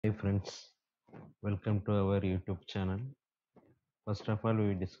Hey friends, welcome to our YouTube channel. First of all,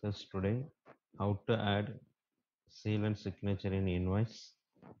 we discuss today how to add seal and signature in invoice,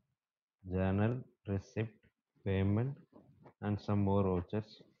 journal, receipt, payment, and some more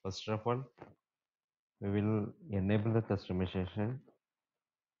vouchers. First of all, we will enable the customization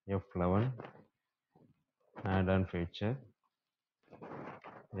F11, add on feature,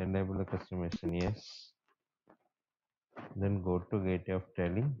 enable the customization yes, then go to gateway of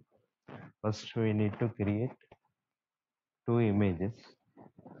tally. First, we need to create two images.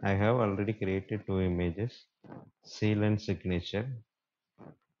 I have already created two images, seal and signature.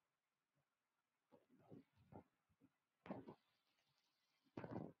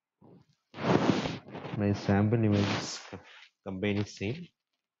 My sample image is company seal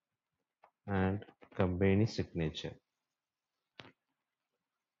and company signature.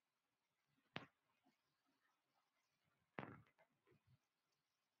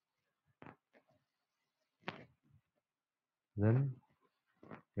 Then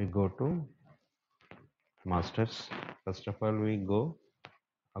we go to masters. First of all, we go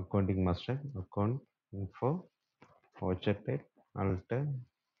accounting master, account info, voucher type, alter,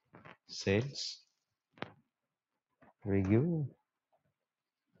 sales. We give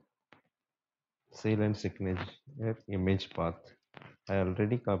seal and signature image path. I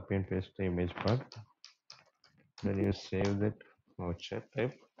already copy and paste the image path. Then you save that voucher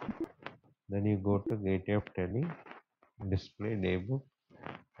type. Then you go to gateway of tally, display daybook.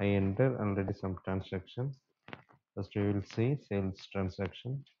 I enter already some transaction. First we will see sales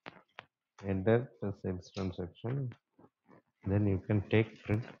transaction. Enter the sales transaction. Then you can take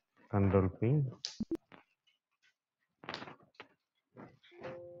print, Control P.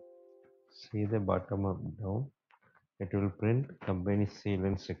 See the bottom up down. It will print company seal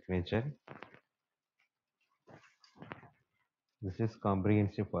and signature. This is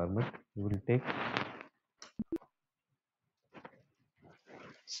comprehensive format. You will take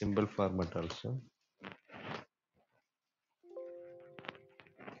symbol format also.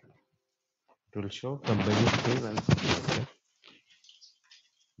 It will show company seal and signature.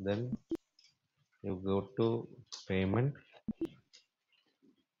 Then you go to payment.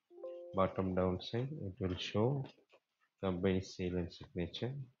 Bottom down side, it will show company seal and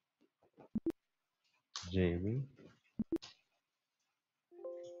signature. JV.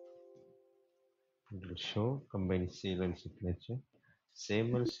 It will show company seal and signature.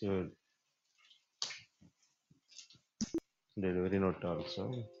 Same as your delivery note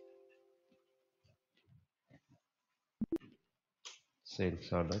also.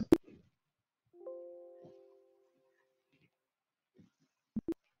 Sales order.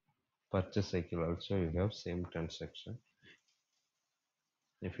 Purchase cycle also you have same transaction.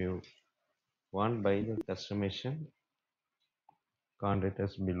 If you want buy the customization, contact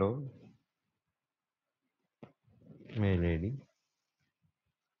us below mail ID.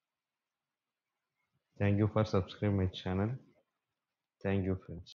 Thank you for subscribing my channel. Thank you friends.